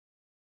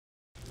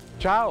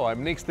Ciao,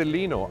 I'm Nick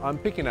Stellino. I'm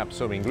picking up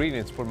some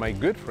ingredients for my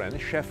good friend,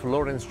 Chef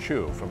Lawrence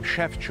Chu from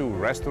Chef Chu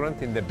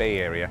restaurant in the Bay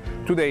Area.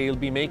 Today he'll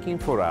be making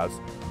for us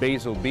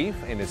basil beef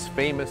and his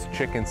famous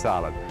chicken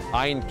salad.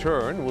 I, in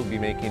turn, will be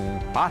making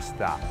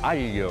pasta,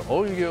 aglio,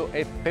 olio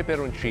e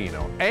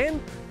peperoncino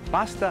and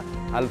pasta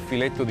al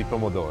filetto di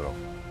pomodoro.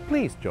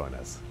 Please join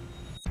us.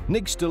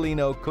 Nick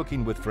Stellino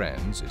Cooking with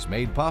Friends is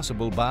made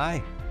possible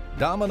by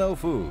Domino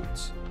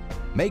Foods,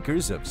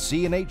 makers of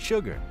C&H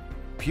Sugar,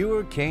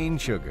 pure cane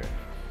sugar,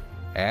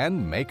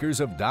 and makers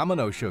of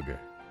Domino Sugar.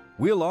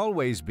 We'll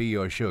always be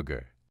your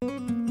sugar.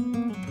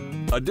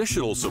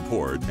 Additional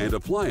support and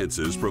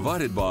appliances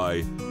provided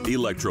by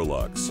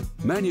Electrolux,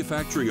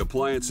 manufacturing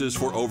appliances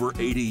for over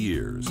 80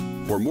 years.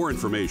 For more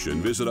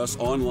information, visit us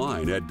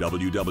online at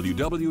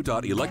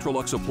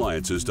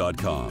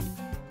www.electroluxappliances.com.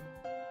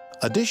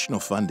 Additional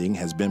funding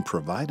has been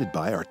provided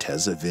by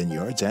Arteza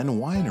Vineyards and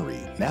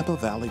Winery, Napa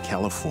Valley,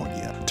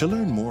 California. To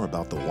learn more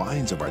about the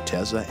wines of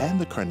Arteza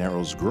and the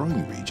Carneros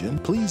growing region,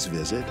 please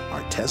visit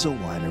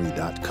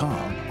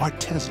artezawinery.com.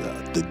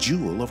 Arteza, the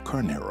jewel of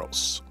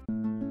Carneros.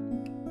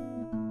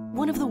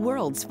 One of the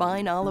world's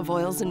fine olive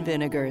oils and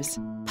vinegars.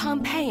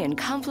 Pompeian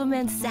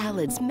complements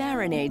salads,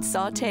 marinades,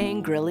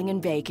 sautéing, grilling,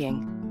 and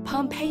baking.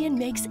 Pompeian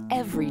makes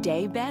every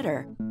day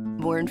better.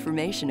 More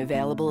information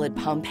available at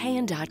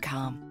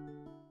pompeian.com.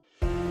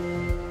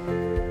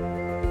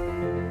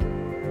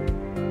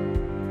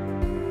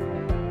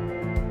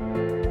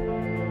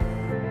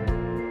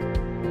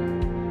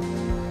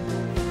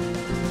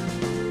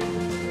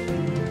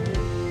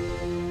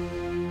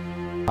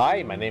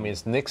 Hi, my name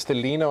is Nick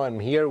Stellino. I'm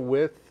here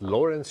with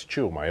Lawrence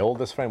Chu, my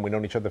oldest friend. We've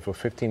known each other for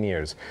 15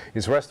 years.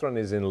 His restaurant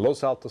is in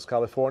Los Altos,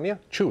 California.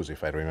 Chu's,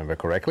 if I remember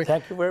correctly.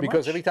 Thank you very much.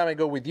 Because every time I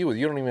go with you,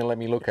 you don't even let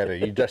me look at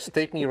it. You just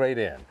take me right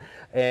in.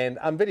 And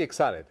I'm very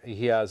excited.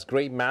 He has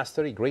great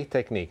mastery, great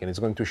technique, and he's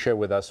going to share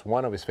with us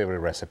one of his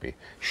favorite recipes.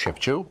 Chef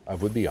Chu, I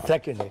would be honored.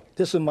 Thank you, Nick.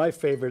 This is my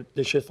favorite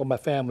dishes for my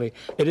family.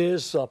 It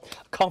is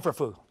comfort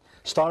food.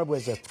 Started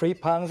with 3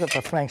 pounds of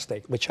a flank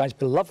steak, which I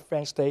love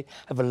flank steak,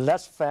 have a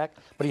less fat,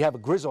 but you have a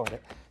grizzle on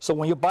it. So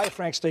when you buy a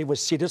flank steak, we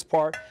see this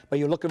part, but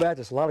you look at that,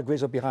 there's a lot of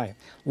grizzle behind.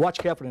 Watch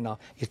carefully now.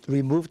 It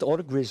removed all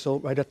the grizzle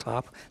right at the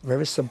top,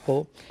 very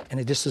simple. And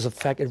this is a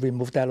fact, it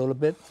removed that a little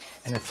bit.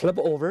 And then flip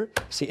over,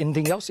 see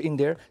anything else in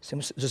there,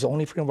 seems there's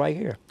only thing right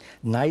here.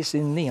 Nice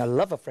and neat. I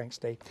love a flank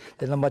steak.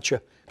 There's not much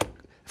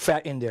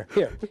fat in there.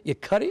 Here, you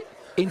cut it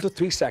into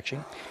 3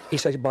 sections.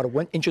 It's like about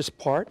 1 inch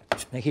apart.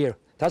 And here,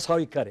 that's how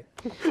you cut it.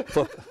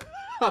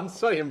 I'm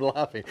sorry, I'm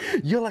laughing.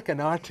 You're like an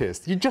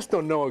artist. You just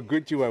don't know how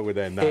good you are with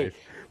that knife. Hey,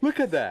 look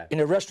at that. In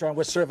a restaurant,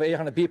 we serve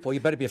 800 people. You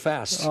better be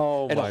fast.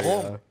 Oh, and my at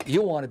home, God.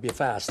 you want to be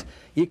fast.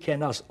 You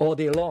cannot all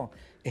day long.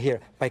 Here,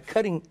 by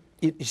cutting,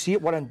 you see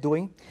what I'm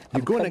doing? You're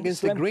I'm going cutting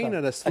against the slim grain cut.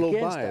 at a slow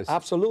Against bias. that,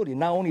 absolutely.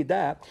 Not only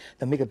that,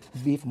 to make the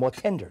beef more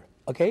tender.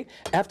 Okay?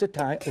 After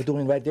time, we're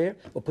doing right there.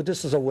 We'll put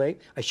this away.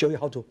 I show you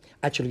how to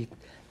actually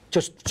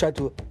just try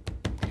to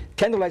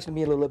tenderize the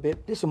meat a little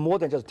bit. This is more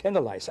than just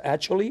tenderize,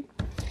 actually.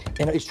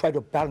 And it's try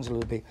to balance a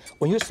little bit.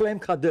 When you slam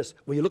cut this,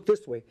 when you look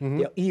this way,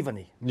 they're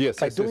evenly. Yes,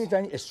 By yes, doing yes.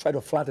 that, it's try to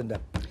flatten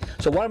them.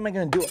 So what am I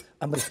going to do?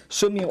 I'm going to,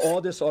 assuming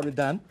all this already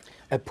done,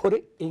 I put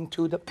it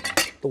into the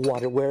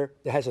water where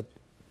it has a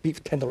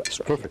beef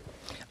tenderizer. Right. Perfect.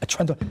 Here. I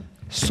try to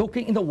soak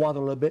it in the water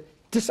a little bit.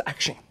 This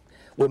action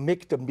will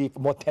make the meat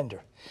more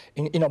tender.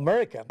 In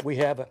America, we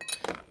have,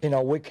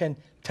 we can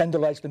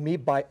tenderize the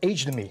meat by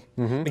age the meat.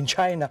 In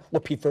China, we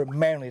prefer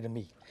marinate the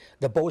meat.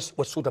 The both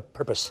will suit the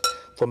purpose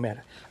for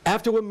marinade.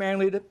 After we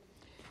marinate it,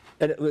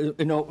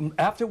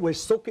 after we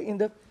soak it in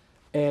the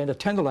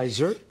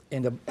tenderizer,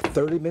 and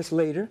 30 minutes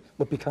later,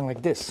 will become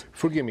like this.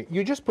 Forgive me,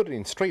 you just put it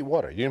in straight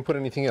water. You didn't put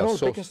anything else.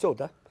 No, baking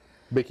soda.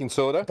 Baking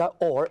soda? That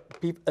or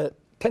beef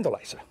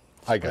tenderizer.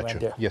 I got Right you.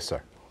 there. Yes,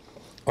 sir.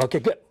 Okay,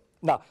 good.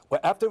 Now,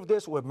 after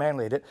this, we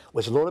marinate it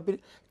with a little bit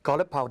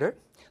garlic powder,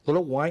 a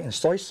little wine and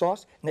soy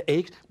sauce, and the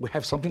eggs. We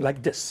have something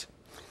like this.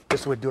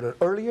 This we did it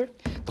earlier.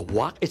 The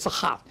wok is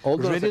hot,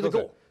 ready to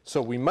go. So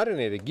we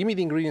marinated. Give me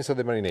the ingredients of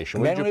the marination.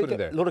 What did you put in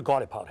there? A little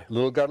garlic powder.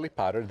 Little garlic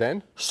powder,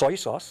 then? Soy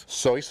sauce.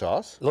 Soy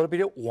sauce. A little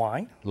bit of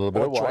wine. A little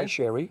bit of dry wine.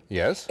 sherry.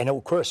 Yes. And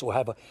of course, we'll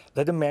have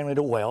let it marinate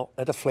well,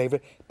 let the flavor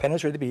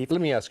penetrate the beef.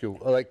 Let me ask you,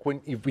 like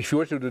if you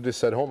were to do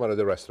this at home or at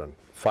the restaurant,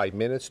 5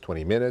 minutes,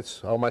 20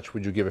 minutes, how much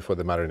would you give it for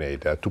the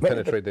marinade to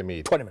penetrate the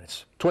meat? 20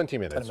 minutes. 20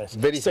 minutes. 20 minutes.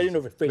 Very Stay in easy,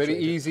 the refrigerator.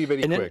 very easy,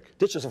 very and quick. Then,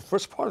 this is the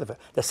first part of it.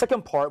 The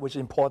second part, which is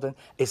important,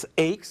 is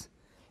eggs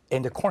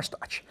and the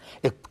cornstarch.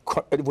 It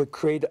will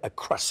create a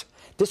crust.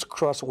 This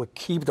crust will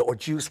keep the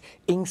juice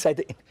inside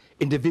the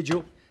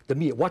individual, the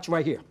meat. Watch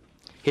right here.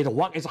 Here, the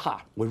wok is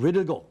hot. We're ready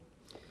to go.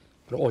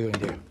 Put oil in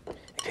there.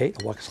 Okay,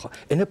 the wok is hot.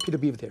 And then put the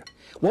beef there.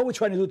 What we're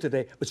trying to do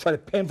today is try to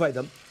pan fry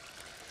them.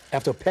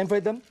 After pan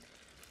fry them,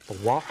 the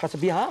wok has to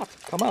be hot.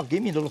 Come on,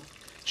 give me a little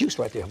juice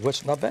right there.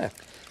 Which not bad,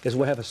 because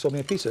we have so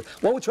many pieces.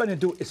 What we're trying to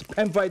do is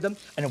pan fry them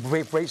and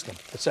braise them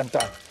at the same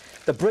time.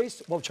 The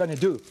braise, what we're trying to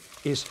do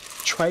is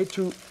try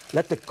to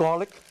let the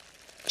garlic,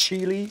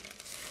 chili,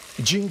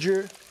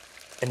 ginger,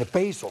 And the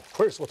basil,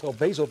 first we'll talk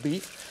basil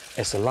beef.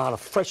 It's a lot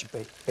of fresh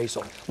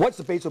basil. What's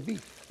the basil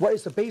beef? What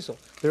is the basil?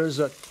 There's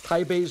a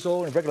Thai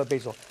basil and regular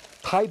basil.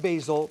 Thai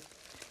basil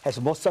has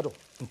more subtle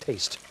in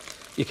taste.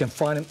 You can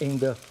find them in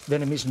the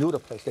Vietnamese noodle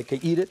place. They can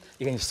eat it.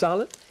 You can eat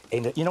salad.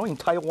 And you know, in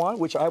Taiwan,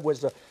 which I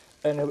was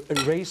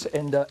raised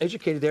and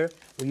educated there,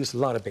 we use a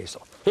lot of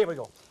basil. Here we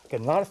go. Okay, a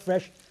lot of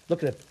fresh.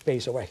 Look at the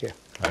basil right here.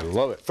 I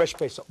love it. Fresh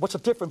basil. What's the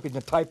difference between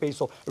the Thai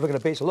basil and regular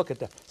basil? Look at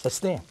that. The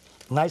stem,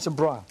 nice and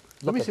brown.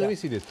 Let me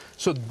see this.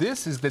 So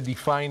this is the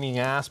defining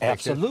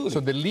aspect. Absolutely.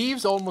 So the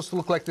leaves almost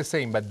look like the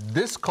same, but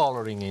this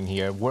coloring in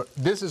here,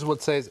 this is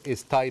what says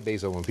is Thai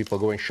basil when people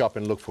go and shop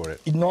and look for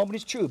it. Normally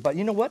it's true, but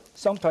you know what?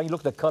 Sometimes you look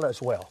at the color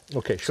as well.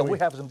 Okay, so we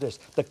have some of this.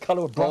 The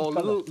color of brown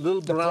color.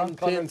 Little brown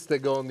tints that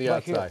go on the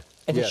outside. Here.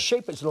 And the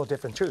shape is a little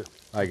different too.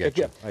 I get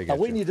you. Now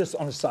we need this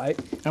on the side.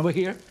 And we're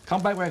here.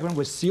 Come back right when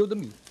we seal the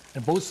meat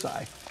on both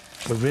sides.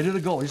 We're ready to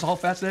go. You see how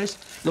fast it is?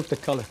 Look the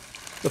color.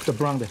 Look the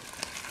brown there.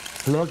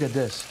 Look at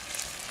this.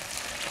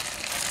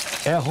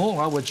 At home,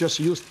 I would just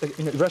use,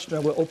 in the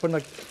restaurant, we open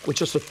like, we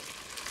just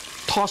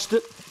tossed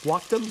it,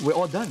 walked them, we're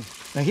all done.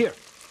 Now here,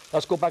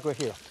 let's go back right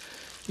here.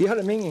 You had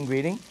a main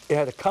ingredient, you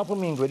had a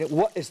complement ingredient.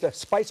 What is the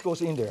spice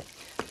goes in there?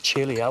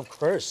 Chili, of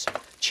course,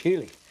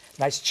 chili.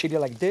 Nice chili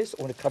like this,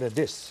 or the cut of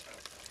this.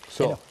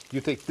 So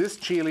you take this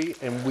chili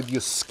and with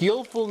your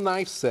skillful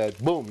knife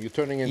set, boom, you're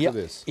turning into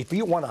this. If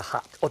you want a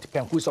hot, or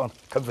depends who's on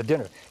come for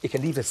dinner, you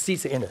can leave the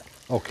season in it.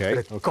 Okay.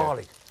 The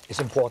garlic is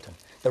important.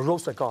 The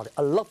roasted garlic.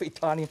 I love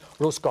Italian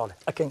roast garlic.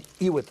 I can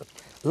eat with them,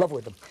 love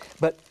with them.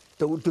 But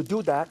to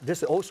do that,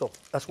 this is also,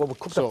 that's what we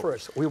cook it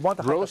first. We want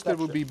the roasted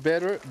would be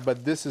better,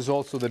 but this is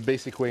also the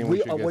basic way in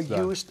which it gets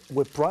done.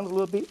 We brown a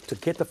little bit to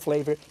get the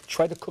flavor.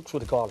 Try to cook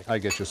through the garlic. I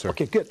get you, sir.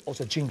 Okay, good.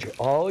 Also ginger.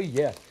 Oh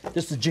yeah,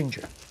 this is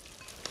ginger.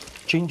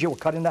 Ginger, we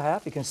cut in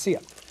half. You can see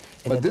it.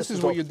 And but this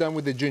is what you've done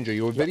with the ginger.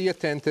 You were very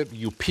attentive.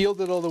 You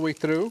peeled it all the way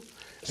through,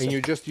 and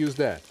you just used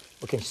that.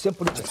 Okay,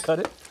 simply just cut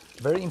it.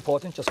 Very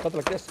important. Just cut it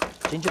like this.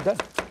 Ginger done.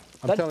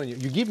 I'm telling you,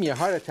 you give me a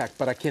heart attack,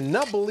 but I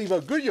cannot believe how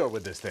good you are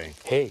with this thing.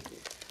 Hey,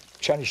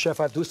 Chinese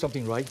chef, I do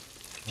something right.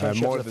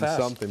 More than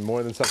something.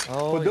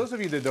 Oh, For those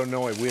of you that don't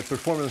know it, we have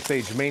performed on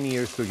stage many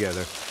years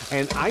together,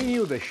 and I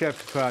knew that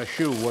Chef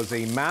Shu was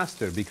a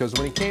master because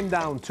when it came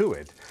down to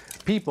it,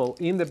 people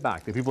in the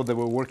back, the people that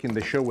were working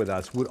the show with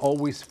us, would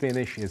always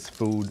finish his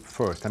food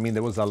first. I mean,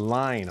 there was a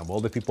line of all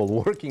the people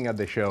working at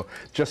the show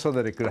just so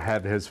that they could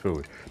have his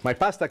food. My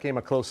pasta came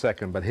a close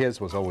second, but his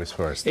was always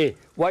first. Hey,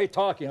 while you're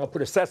talking, I'll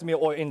put a sesame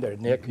oil in there,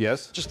 Nick.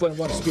 Yes? Just when I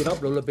want to speed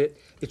up a little bit,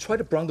 you try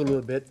to brown it a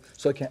little bit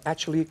so it can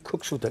actually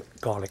cook through the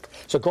garlic.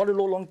 So garlic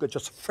no longer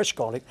just fresh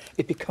garlic,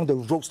 it becomes the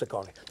roasted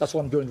garlic. That's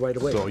what I'm doing right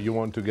away. So you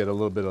want to get a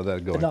little bit of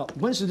that going. Now,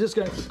 once you're just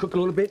going to cook a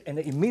little bit, and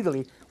then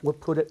immediately we'll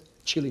put a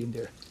chili in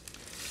there.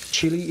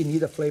 Chili, you need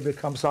the flavor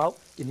comes out.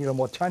 You need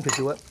more time to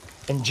do it.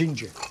 And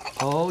ginger.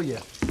 Oh, yeah.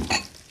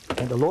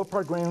 And the lower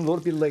part grain a little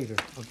bit later,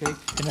 okay?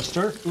 And then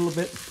stir a little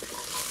bit.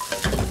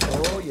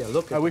 Oh, yeah,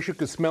 look at I wish you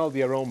could smell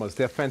the aromas.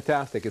 They're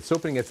fantastic. It's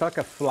opening. It's like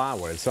a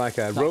flower. It's like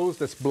a rose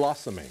that's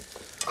blossoming.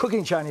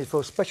 Cooking Chinese food,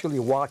 especially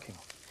walking,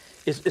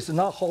 it's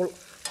not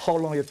how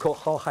long you cook,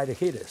 how high the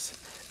heat is.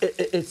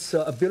 It's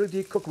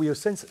ability to cook with your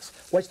senses.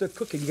 While they're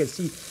cooking, you can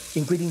see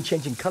ingredient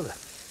changing color.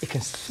 You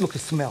can look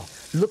at smell,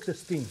 look at the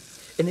steam.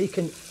 And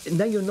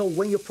then you know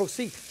when you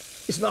proceed.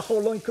 It's not how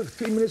long you cook,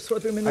 3 minutes,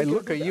 3 minutes. I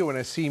look at you and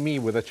I see me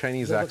with a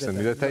Chinese accent.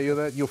 Did I tell you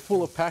that? You're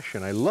full of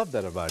passion. I love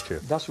that about you.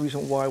 That's the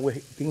reason why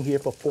we've been here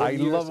for 4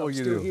 years. I love what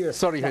you do. Here.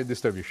 Sorry I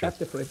disturbed you, Chef.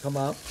 After the flavor come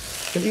out,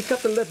 and you got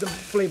to let the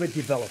flavor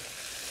develop.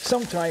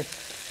 Sometimes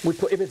we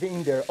put everything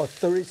in there, or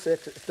 30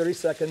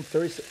 seconds,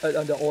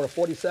 or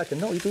 40 seconds.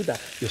 No, you do that.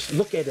 Just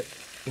look at it.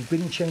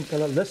 Ingredient change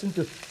color, listen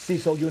to see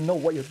so you know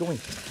what you're doing.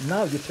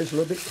 Now you taste a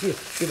little bit here.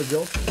 Here we go.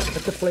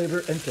 Let the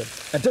flavor enter.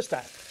 And this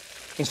time,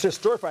 instead of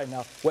stir fry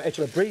now, we're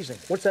actually braising.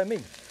 What's that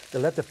mean? To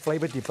let the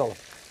flavor develop.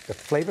 The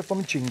flavor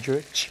from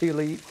ginger,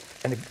 chili,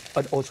 and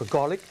also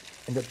garlic,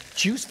 and the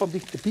juice from the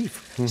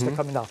beef start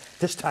coming out.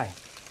 This time,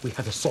 we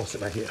have the sauce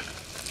right here.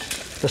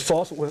 The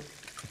sauce will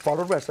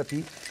follow the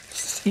recipe.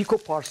 Equal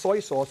part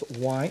soy sauce,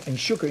 wine, and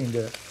sugar in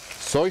there.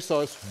 Soy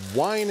sauce,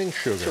 wine, and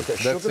sugar.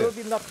 Sugar a little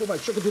bit, not too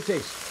much. Sugar to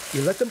taste.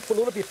 You let them cook a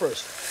little bit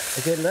first.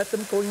 Okay, let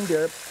them go in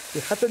there.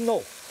 You have to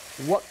know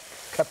what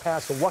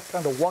capacity, what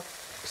kind of wok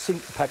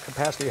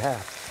capacity you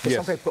have. Yes.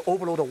 Sometimes you put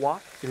overload the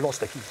wok, you lost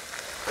the heat.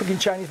 Cooking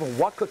Chinese, when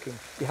wok cooking,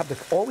 you have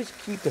to always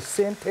keep the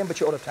same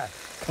temperature all the time.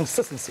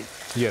 Consistency.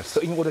 Yes.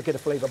 So in order to get a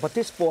flavor. But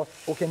this for,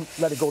 we can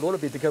let it go a little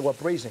bit because we're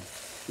braising.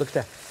 Look at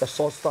that. The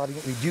sauce starting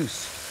to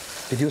reduce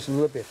a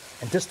little bit.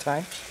 And this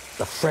time,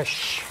 the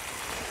fresh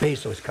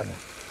basil is coming.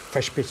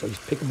 Fresh basil, you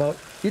pick them out.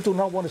 You do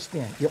not want to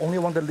stand. You only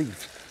want the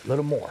leaves. A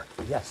little more.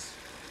 Yes.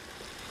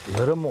 A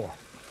little more.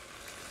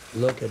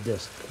 Look at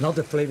this. Now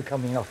the flavor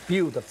coming out.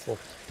 Beautiful.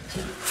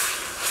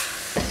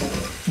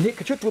 Nick,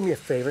 could you do me a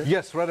favor?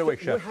 Yes, right away,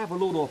 Chef. We have a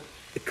little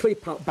clay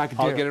pot back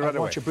there. I'll get it right away.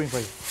 I want you to bring for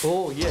you.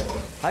 Oh, yeah.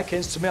 I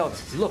can smell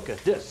it. Look at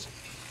this.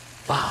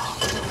 Wow.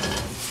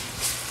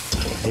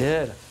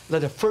 Yeah.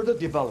 Let it further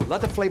develop.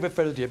 Let the flavor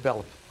further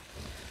develop.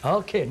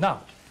 Okay,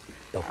 now,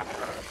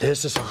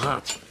 This is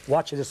hot.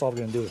 Watch this, all we're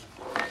gonna do.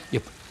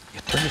 You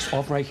turn this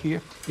off right here,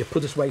 you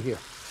put this right here.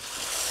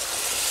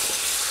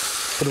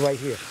 Put it right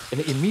here, and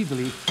then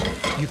immediately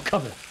you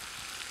cover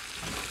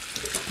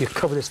it. You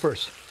cover this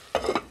first.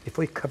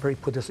 Before you cover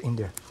it, put this in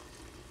there.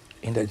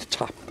 In the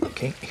top,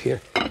 okay,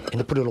 here. And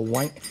then put a little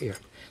wine here.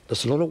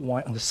 There's a little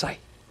wine on the side.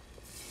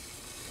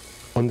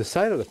 On the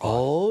side of the pot?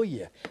 Oh,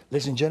 yeah.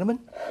 Ladies and gentlemen,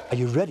 are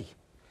you ready?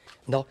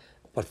 Now,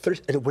 but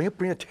first, when you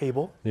bring a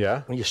table,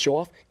 yeah, when you show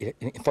off in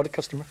front of the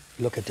customer,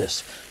 look at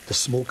this. The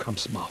smoke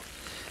comes out.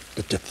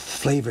 The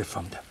flavor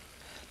from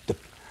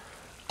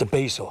the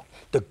basil,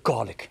 the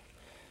garlic,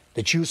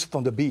 the juice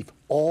from the beef,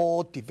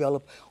 all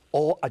develop,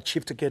 all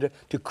achieved together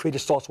to create the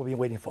sauce we've been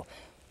waiting for.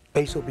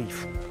 Basil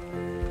beef.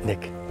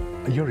 Nick.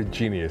 You're a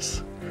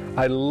genius.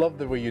 I love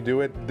the way you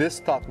do it. This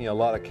taught me a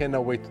lot. I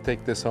cannot wait to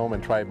take this home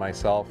and try it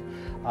myself.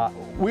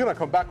 We're gonna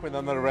come back with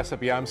another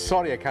recipe. I'm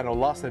sorry I kind of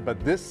lost it, but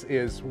this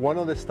is one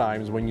of those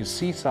times when you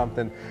see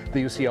something that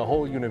you see a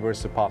whole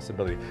universe of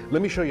possibility.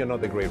 Let me show you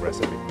another great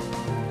recipe.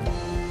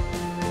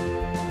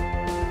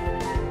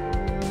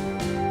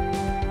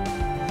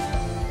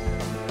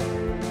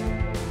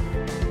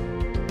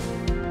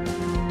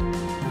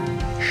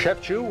 Chef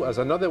Chu has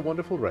another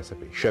wonderful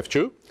recipe. Chef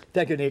Chu?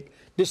 Thank you, Nick.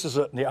 This is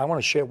I want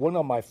to share one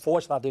of my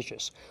 4-star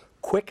dishes.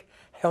 Quick,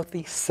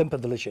 healthy, simple,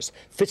 delicious.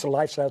 Fits the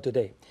lifestyle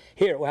today.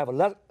 Here, we have a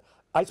lot of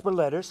iceberg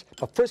lettuce,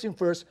 but first thing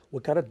first,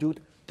 we got to do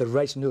the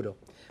rice noodle.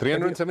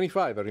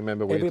 375, I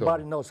remember what you told me.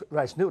 Everybody knows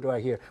rice noodle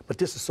right here, but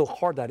this is so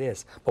hard that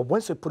is. But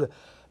once you put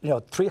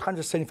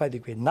 375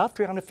 degrees, not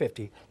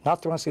 350,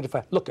 not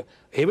 375. Look,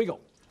 here we go.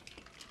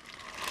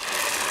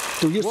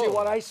 Do you see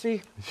what I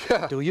see?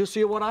 Yeah. Do you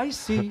see what I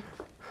see?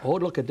 Oh,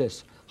 look at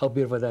this, how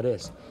beautiful that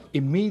is.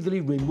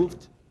 Immediately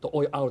removed the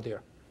oil out of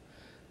there.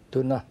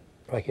 Do not,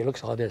 right here, look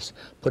how this.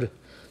 Put it,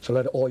 so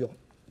let the oil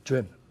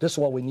trim. This is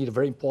what we need,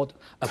 very important,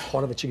 as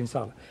part of a chicken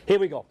salad. Here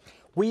we go.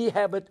 We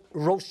have a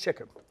roast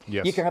chicken.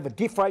 Yes. You can have a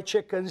deep fried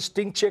chicken,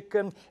 steamed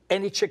chicken,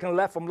 any chicken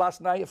left from last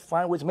night,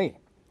 fine with me.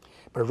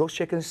 But roast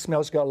chicken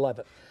smells good, I love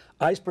it.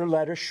 Iceberg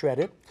lettuce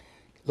shredded.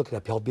 Look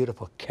at that, how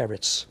beautiful.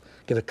 Carrots,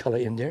 get a color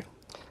in there.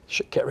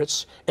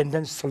 Carrots, and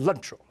then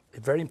cilantro.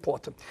 Very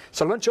important.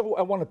 Cilantro,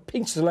 I want to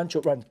pinch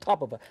cilantro right on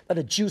top of it. Let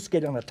the juice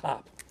get on the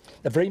top.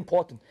 That's very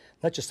important.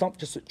 Not just some,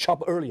 just to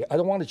chop earlier. I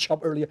don't want to chop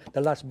earlier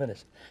the last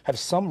minute. Have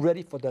some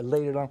ready for the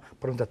later on,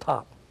 put on the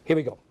top. Here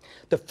we go.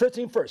 The first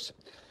thing first.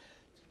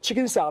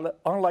 Chicken salad,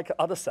 unlike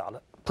other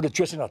salad, put the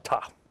dressing on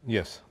top.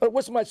 Yes.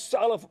 What's my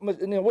salad?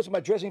 What's my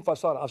dressing for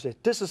salad? I'll say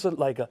this is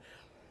like a,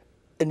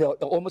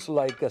 almost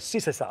like a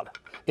Caesar salad.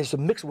 It's a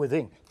mix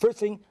within. First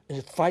thing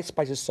is 5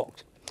 spices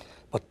salt.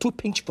 But 2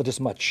 pinch for this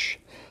much.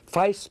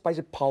 5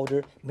 spicy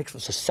powder mixed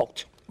with the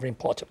salt. Very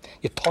important.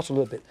 You toss a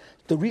little bit.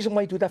 The reason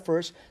why you do that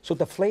first, so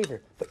the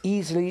flavor for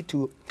easily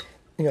to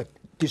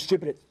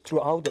distribute it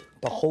throughout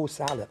the whole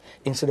salad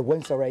instead of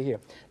one side right here.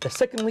 The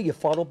secondly, you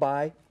follow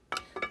by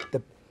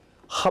the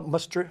hot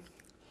mustard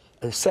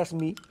and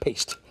sesame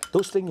paste.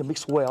 Those things you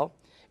mix well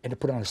and you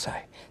put it on the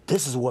side.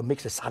 This is what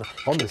makes the salad.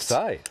 On the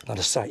side? On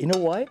the side. You know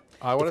why?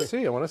 I want to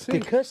see, I want to see.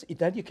 Because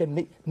then you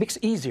can mix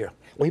easier.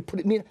 When you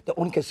put it in, the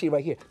only can see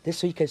right here. This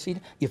so you can see,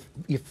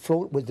 you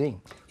float within,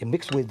 you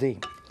mix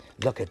within.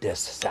 Look at this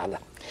salad.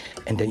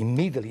 And then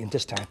immediately in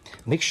this time,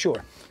 make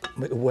sure,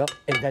 well,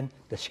 and then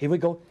here we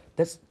go.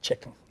 That's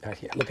chicken right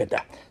here. Look at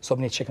that. So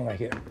many chicken right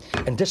here.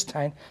 And this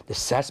time, the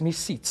sesame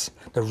seeds,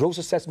 the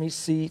roasted sesame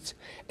seeds,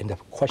 and the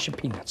crushed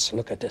peanuts.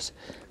 Look at this.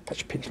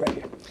 Crushed peanuts right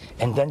here.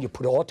 And then you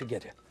put it all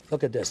together.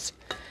 Look at this.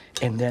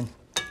 And then,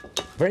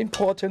 very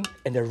important,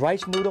 and the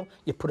rice noodle,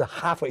 you put a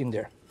half in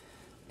there.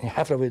 And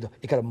half of it,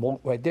 you got a mold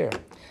right there.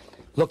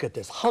 Look at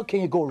this. How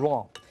can you go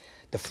wrong?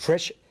 The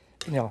fresh,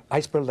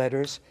 iceberg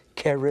lettuce,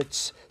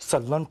 carrots,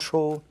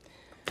 cilantro,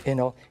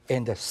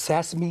 and the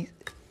sesame,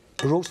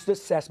 roasted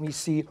sesame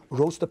seed,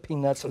 roasted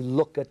peanuts.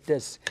 Look at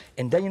this.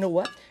 And then you know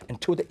what?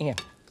 Until the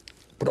end,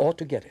 put it all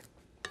together.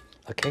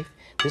 Okay?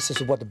 This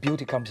is what the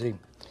beauty comes in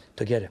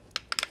together.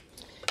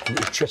 And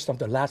it's just on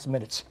the last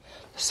minutes,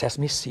 the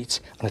sesame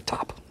seeds on the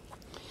top.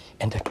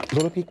 And the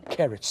little bit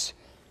carrots.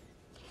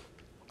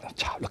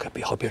 Look at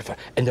how beautiful.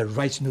 And the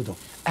rice noodle,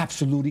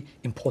 absolutely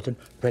important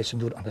rice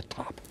noodle on the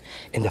top.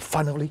 And the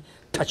finally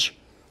touch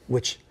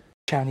with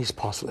Chinese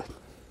parsley.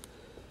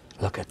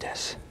 Look at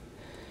this.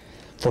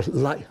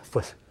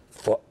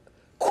 For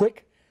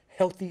quick,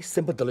 healthy,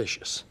 simple,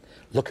 delicious.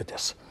 Look at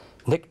this.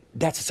 Nick,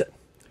 that's it.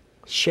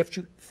 Chef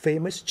Chu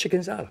famous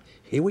chicken salad.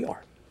 Here we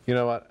are. You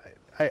know what?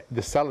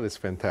 The salad is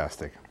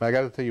fantastic. But I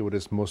got to tell you what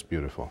is most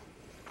beautiful.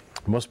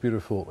 Most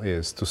beautiful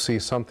is to see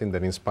something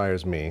that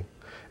inspires me,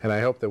 and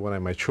I hope that when I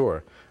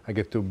mature, I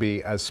get to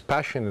be as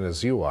passionate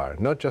as you are,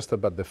 not just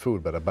about the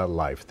food, but about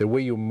life. The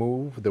way you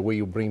move, the way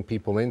you bring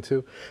people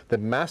into, the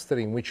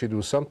mastery in which you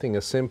do something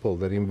as simple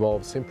that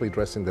involves simply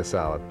dressing the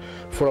salad.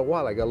 For a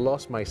while, I got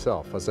lost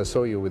myself as I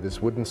saw you with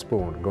this wooden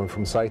spoon, going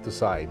from side to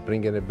side,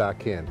 bringing it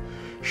back in.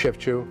 Chef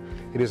Chu,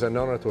 it is an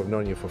honor to have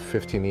known you for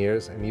 15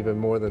 years, and even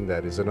more than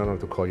that, it's an honor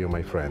to call you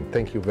my friend.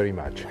 Thank you very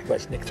much.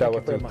 Likewise, Nick. Thank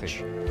you very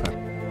much.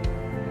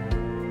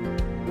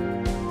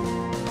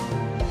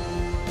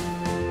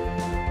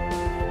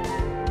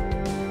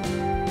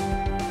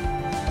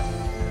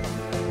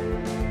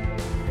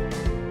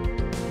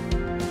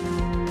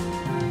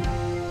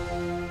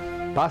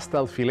 Pasta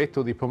al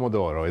filetto di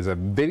pomodoro is a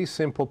very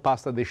simple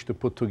pasta dish to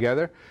put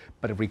together,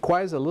 but it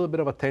requires a little bit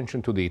of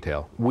attention to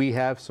detail. We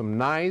have some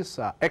nice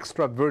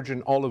extra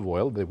virgin olive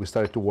oil that we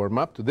started to warm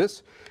up. To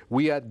this,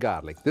 we add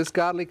garlic. This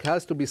garlic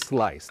has to be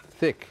sliced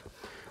thick.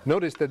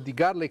 Notice that the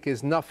garlic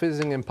is not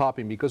fizzing and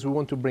popping because we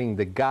want to bring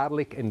the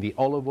garlic and the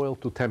olive oil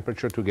to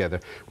temperature together.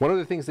 One of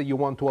the things that you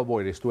want to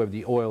avoid is to have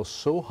the oil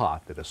so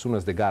hot that as soon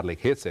as the garlic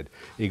hits it,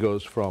 it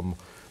goes from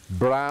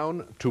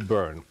brown to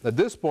burn. At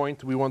this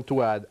point, we want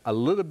to add a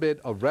little bit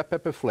of red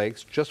pepper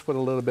flakes just for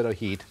a little bit of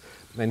heat.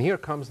 And here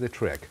comes the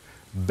trick,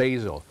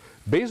 basil.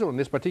 Basil, in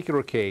this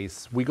particular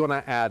case, we're going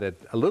to add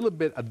it a little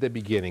bit at the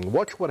beginning.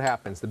 Watch what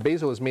happens. The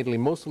basil is made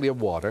mostly of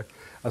water.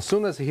 As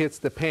soon as it hits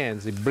the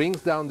pans, it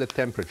brings down the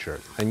temperature.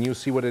 And you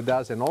see what it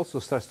does, and also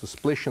starts to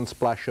splish and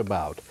splash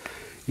about.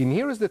 And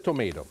here is the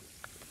tomato.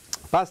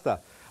 Pasta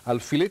al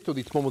filetto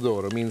di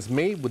pomodoro means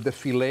made with the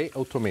fillet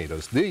of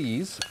tomatoes.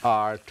 These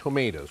are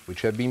tomatoes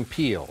which have been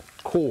peeled,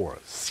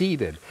 cored,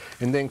 seeded,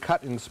 and then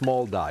cut in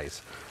small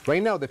dice.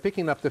 Right now they're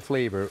picking up the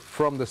flavor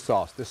from the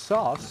sauce. The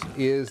sauce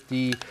is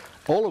the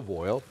olive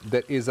oil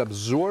that is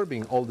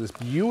absorbing all these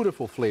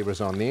beautiful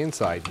flavors on the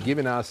inside,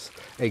 giving us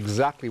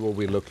exactly what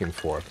we're looking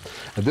for.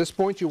 At this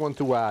point you want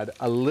to add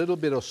a little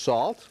bit of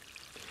salt,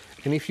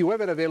 and if you have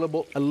it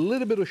available, a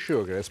little bit of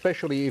sugar,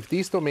 especially if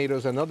these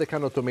tomatoes are not the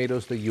kind of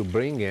tomatoes that you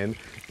bring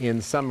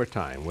in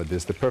summertime, when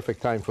it's the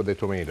perfect time for the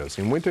tomatoes.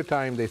 In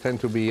wintertime, they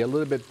tend to be a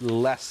little bit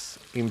less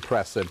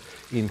impressive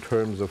in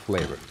terms of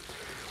flavor.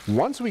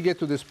 Once we get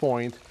to this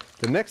point,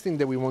 the next thing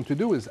that we want to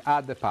do is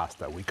add the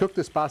pasta. We cook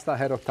this pasta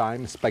ahead of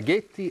time,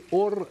 spaghetti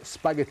or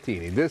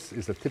spaghettini. This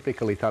is a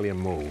typical Italian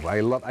move.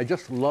 I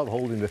just love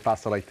holding the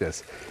pasta like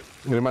this.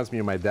 It reminds me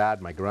of my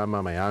dad, my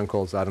grandma, my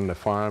uncles out on the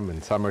farm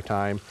in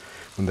summertime,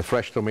 when the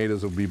fresh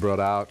tomatoes will be brought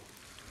out.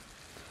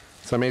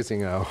 It's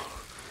amazing how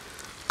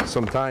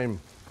sometime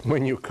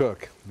when you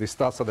cook, these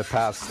thoughts of the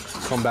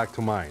past come back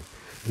to mind.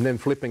 And then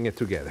flipping it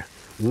together.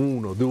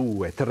 Uno,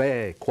 due,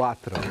 tre,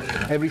 quattro.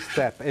 Every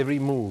step, every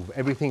move,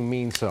 everything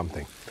means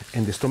something.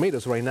 And these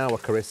tomatoes right now are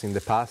caressing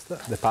the pasta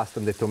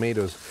and the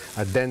tomatoes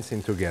are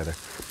dancing together.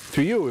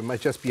 To you, it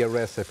might just be a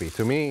recipe.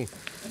 To me,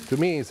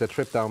 it's a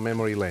trip down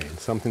memory lane,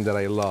 something that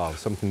I love,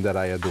 something that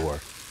I adore.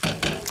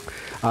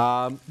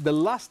 The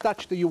last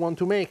touch that you want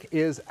to make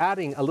is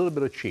adding a little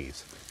bit of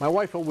cheese. My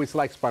wife always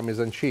likes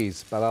Parmesan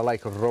cheese, but I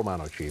like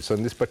Romano cheese. So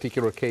in this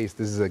particular case,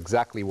 this is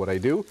exactly what I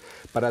do.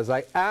 But as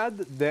I add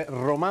the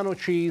Romano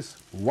cheese,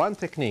 one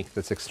technique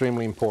that's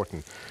extremely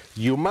important.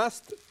 You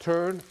must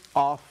turn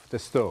off the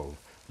stove.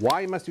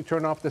 Why must you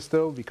turn off the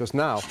stove? Because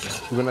now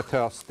we're going to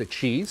toss the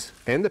cheese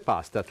and the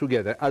pasta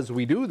together. As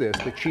we do this,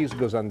 the cheese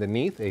goes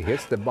underneath. It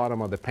hits the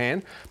bottom of the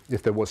pan.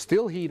 If there was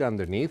still heat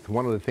underneath,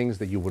 one of the things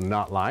that you would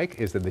not like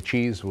is that the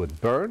cheese would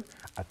burn,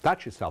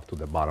 attach itself to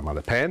the bottom of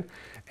the pan,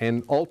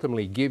 and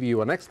ultimately give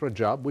you an extra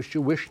job which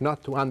you wish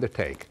not to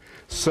undertake.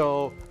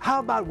 So how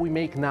about we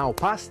make now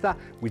pasta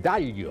with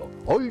aglio,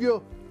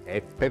 olio, e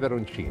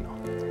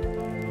peperoncino.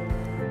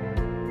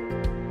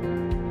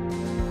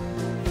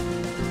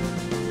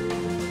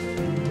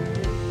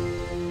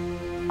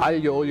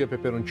 Aglio, olio, e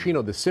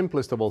peperoncino, the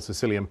simplest of all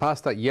Sicilian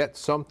pasta, yet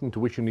something to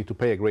which you need to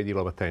pay a great deal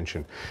of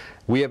attention.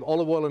 We have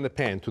olive oil in the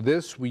pan. To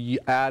this, we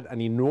add an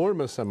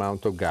enormous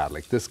amount of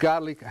garlic. This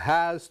garlic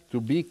has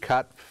to be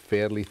cut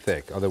fairly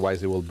thick,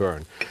 otherwise it will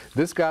burn.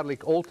 This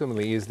garlic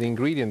ultimately is the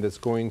ingredient that's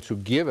going to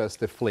give us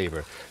the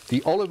flavor.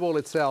 The olive oil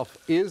itself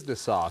is the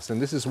sauce,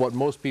 and this is what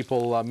most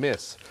people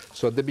miss.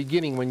 So at the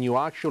beginning, when you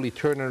actually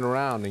turn it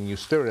around and you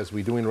stir it, as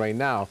we're doing right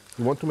now,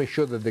 you want to make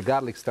sure that the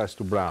garlic starts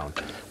to brown.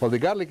 While the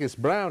garlic is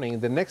browning,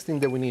 the next thing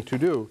that we need to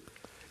do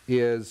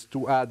is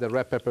to add the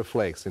red pepper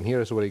flakes, and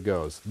here's where it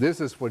goes.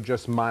 This is for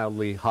just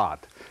mildly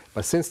hot.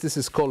 But since this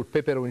is called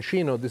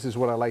peperoncino, this is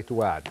what I like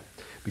to add,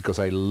 because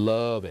I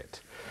love it.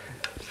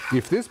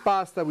 If this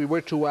pasta we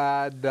were to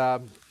add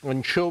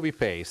anchovy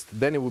paste,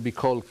 then it would be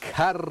called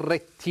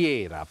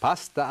carrettiera,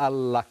 pasta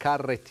alla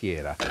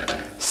carrettiera.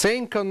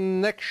 Same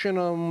connection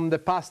on the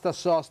pasta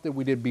sauce that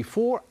we did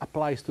before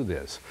applies to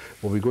this.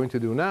 What we're going to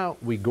do now,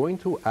 we're going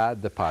to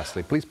add the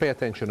parsley. Please pay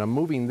attention, I'm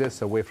moving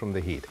this away from the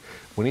heat.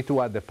 We need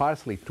to add the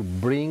parsley to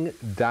bring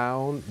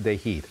down the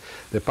heat.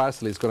 The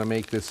parsley is going to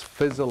make this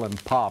fizzle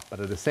and pop, but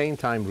at the same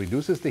time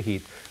reduces the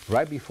heat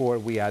right before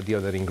we add the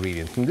other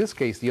ingredients. In this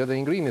case, the other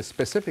ingredient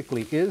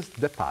specifically is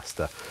the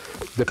pasta.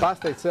 The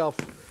pasta itself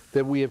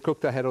that we have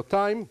cooked ahead of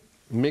time,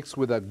 mixed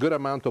with a good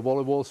amount of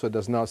olive oil so it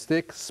does not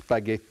stick,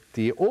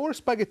 spaghetti or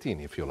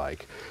spaghettini if you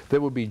like. They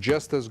will be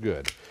just as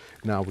good.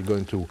 Now we're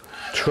going to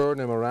turn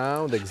them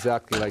around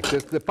exactly like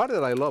this. The part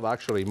that I love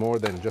actually more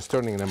than just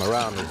turning them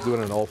around is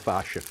doing an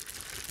old-fashioned.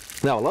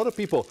 Now a lot of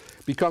people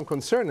become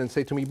concerned and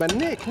say to me, but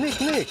Nick,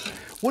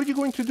 what are you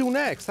going to do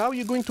next? How are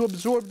you going to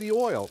absorb the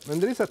oil? And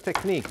there is a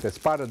technique that's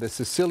part of the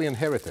Sicilian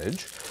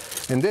heritage,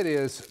 and that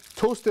is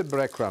toasted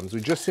breadcrumbs. We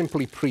just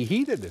simply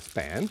preheated this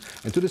pan,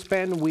 and to this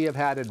pan we have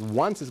added,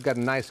 once it's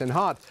gotten nice and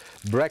hot,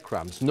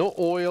 breadcrumbs. No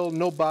oil,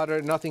 no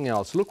butter, nothing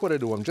else. Look what I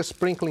do. I'm just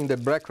sprinkling the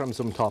breadcrumbs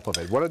on top of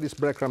it. What are these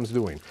breadcrumbs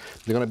doing?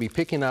 They're going to be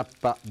picking up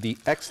the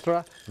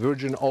extra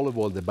virgin olive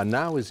oil that by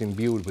now is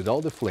imbued with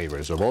all the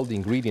flavors of all the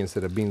ingredients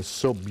that have been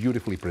so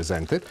beautifully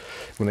presented.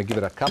 I'm going to give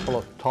it a couple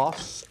of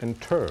toss and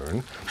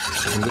turn,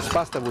 and this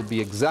pasta will be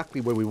exactly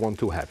where we want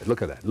to have it.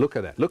 Look at that, look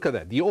at that, look at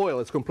that. The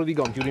oil is completely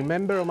gone. Do you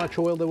remember how much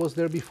oil there was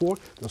there before?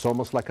 It's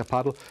almost like a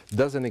puddle.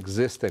 Doesn't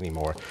exist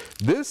anymore.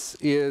 This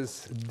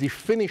is the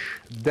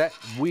finish that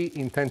we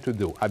intend to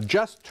do. I've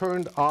just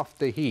turned off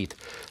the heat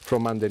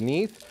from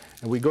underneath,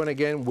 and we're going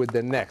again with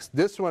the next.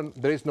 This one,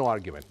 there is no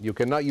argument. You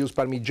cannot use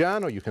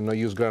Parmigiano, you cannot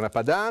use Grana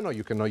Padano,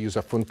 you cannot use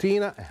a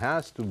Fontina. It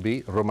has to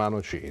be Romano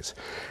cheese.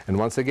 And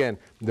once again,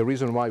 the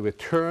reason why we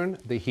turn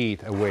the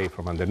heat away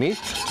from underneath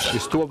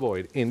is to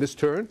avoid, in this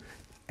turn,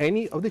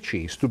 any of the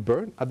cheese to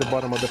burn at the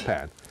bottom of the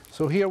pan.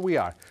 So here we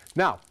are.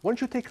 Now, why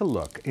don't you take a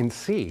look and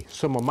see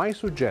some of my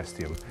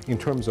suggestions in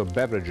terms of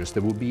beverages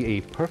that will be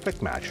a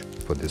perfect match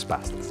for these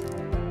pastas.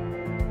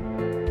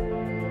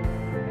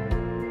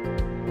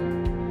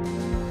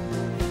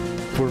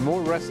 For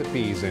more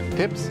recipes and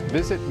tips,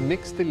 visit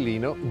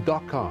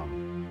nickstellino.com.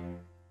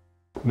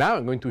 Now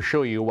I'm going to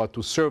show you what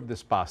to serve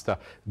this pasta.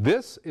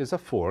 This is a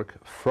fork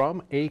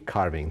from a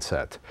carving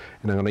set.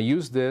 And I'm going to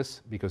use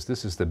this because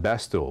this is the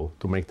best tool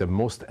to make the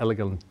most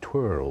elegant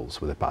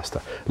twirls with the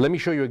pasta. Let me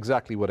show you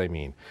exactly what I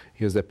mean.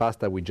 Here's the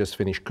pasta we just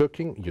finished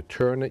cooking. You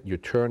turn it, you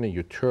turn it,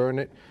 you turn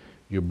it.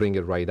 You bring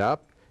it right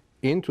up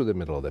into the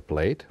middle of the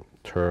plate.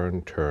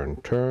 Turn, turn,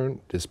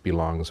 turn. This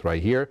belongs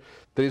right here.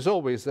 There is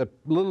always a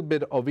little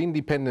bit of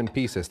independent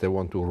pieces that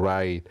want to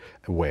right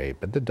away,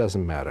 but that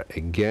doesn't matter.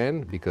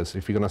 Again, because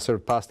if you're going to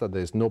serve pasta,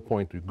 there's no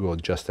point to go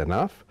just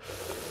enough.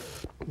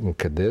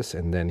 Look at this,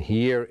 and then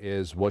here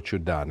is what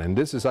you've done. And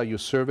this is how you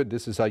serve it,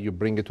 this is how you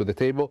bring it to the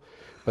table.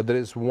 But there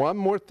is one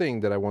more thing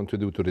that I want to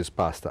do to this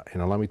pasta,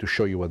 and allow me to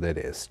show you what that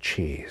is.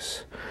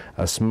 Cheese,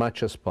 as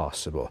much as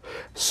possible,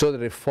 so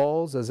that it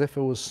falls as if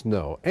it was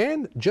snow.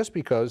 And just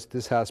because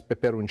this has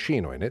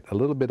peperoncino in it, a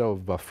little bit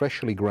of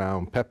freshly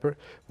ground pepper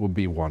would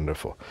be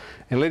wonderful.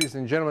 And ladies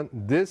and gentlemen,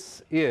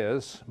 this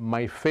is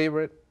my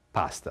favorite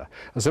pasta.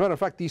 As a matter of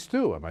fact, these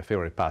two are my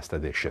favorite pasta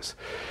dishes.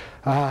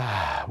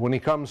 When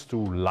it comes to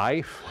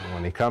life,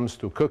 when it comes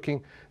to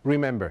cooking,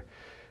 remember,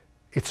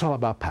 it's all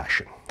about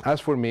passion. As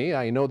for me,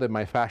 I know that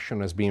my passion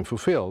has been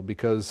fulfilled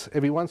because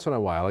every once in a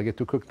while I get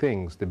to cook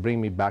things that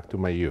bring me back to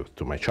my youth,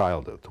 to my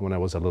childhood, to when I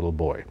was a little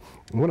boy.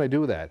 And when I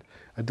do that,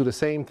 I do the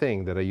same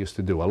thing that I used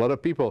to do. A lot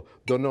of people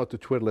don't know how to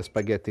twiddle a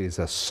spaghetti. It's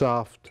a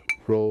soft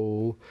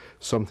roll,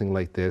 something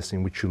like this,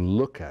 in which you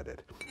look at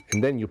it.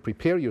 And then you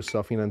prepare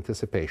yourself in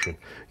anticipation.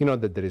 You know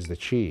that there is the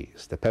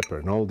cheese, the pepper,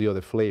 and all the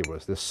other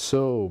flavors. They're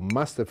so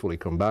masterfully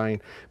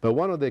combined. But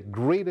one of the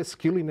greatest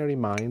culinary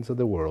minds of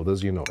the world,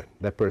 as you know it,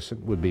 that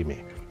person would be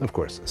me. Of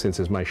course, since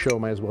it's my show, I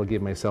might as well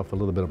give myself a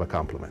little bit of a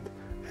compliment.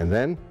 And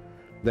then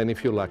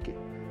if you're lucky,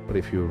 but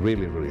if you're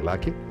really, really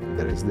lucky,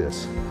 there is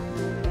this.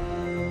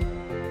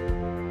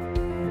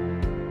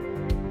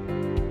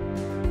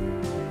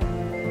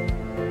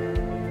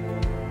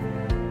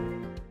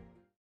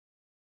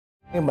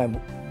 And my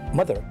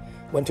mother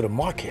went to the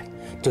market.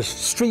 The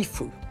street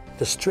food,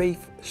 the street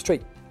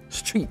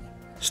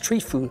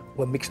food,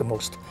 what makes the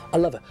most. I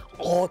love it.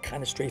 All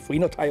kind of street food.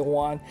 You know,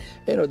 Taiwan,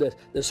 you know,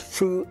 there's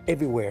food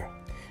everywhere.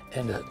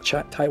 And the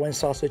Taiwan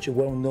sausage is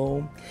well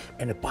known,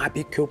 and the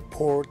barbecue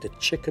pork, the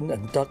chicken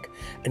and duck,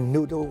 and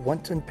noodle,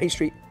 wonton,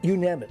 pastry, you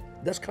name it.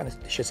 That's kind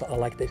of dishes I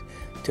like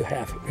to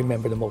have,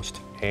 remember the most.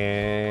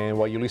 And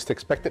what you least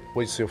expected,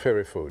 what's your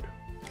favorite food?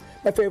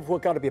 My favorite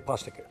food got to be a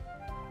pasta cake.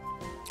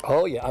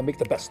 Oh yeah, I make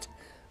the best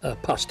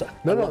pasta.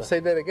 No,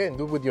 say that again.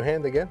 Do it with your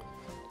hand again.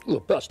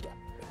 Little pasta.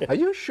 Are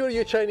you sure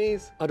you're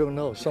Chinese? I don't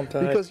know,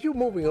 sometimes. Because you're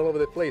moving all over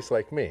the place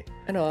like me.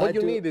 I know, What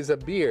you need is a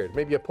beard,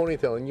 maybe a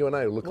ponytail, and you and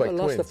I look like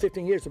twins. I lost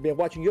 15 years to be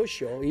watching your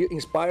show. You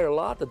inspire a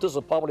lot. This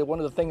is probably one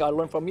of the things I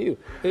learned from you.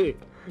 Hey.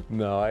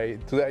 No,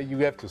 you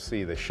have to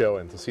see the show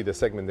and to see the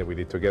segment that we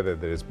did together.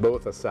 There is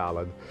both a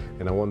salad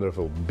and a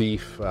wonderful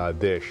beef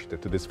dish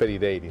that to this very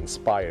day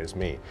inspires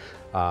me.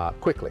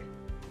 Quickly,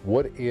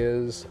 what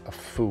is a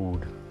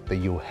food that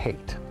you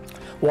hate?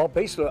 Well,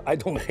 basically, I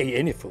don't hate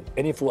any food.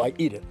 Any food, I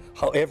eat it.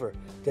 However,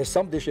 there's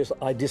some dishes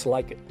I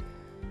dislike it,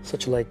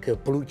 such like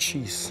blue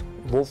cheese,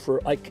 wofer,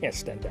 I can't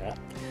stand that.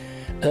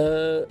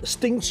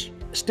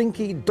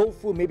 Stinky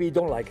tofu, maybe you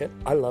don't like it.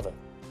 I love it.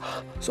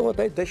 So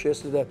that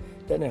dishes,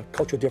 then a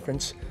cultural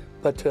difference.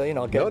 But, you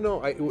know, again. No,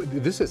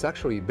 this is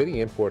actually very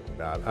important.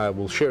 I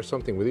will share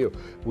something with you.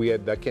 We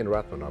had Ken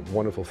Ratman, a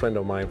wonderful friend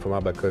of mine from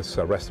Abacus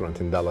restaurant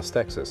in Dallas,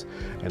 Texas.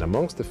 And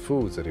amongst the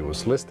foods that he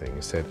was listing,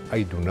 he said,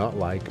 I do not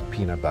like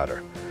peanut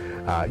butter.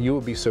 You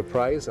will be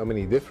surprised how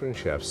many different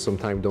chefs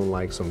sometimes don't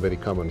like some very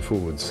common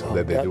foods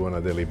that they do on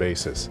a daily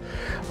basis.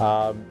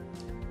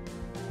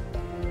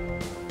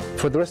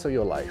 For the rest of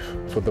your life,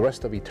 for the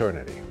rest of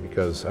eternity,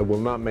 because I will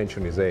not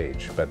mention his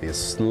age, but he's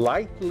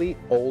slightly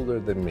older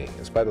than me,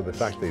 in spite of the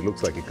fact that he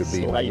looks like he could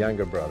be my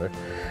younger brother.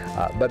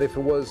 But if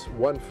it was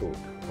one food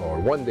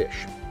or one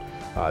dish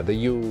that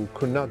you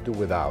could not do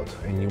without,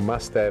 and you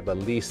must have at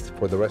least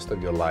for the rest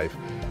of your life,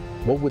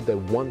 what would that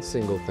one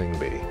single thing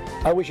be?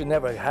 I wish it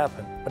never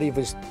happened, but if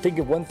you think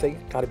of one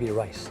thing, gotta be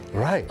rice.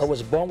 Rice. I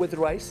was born with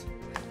rice.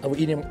 I was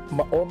eating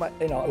all my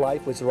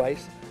life with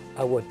rice.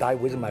 I will die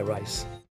with my rice.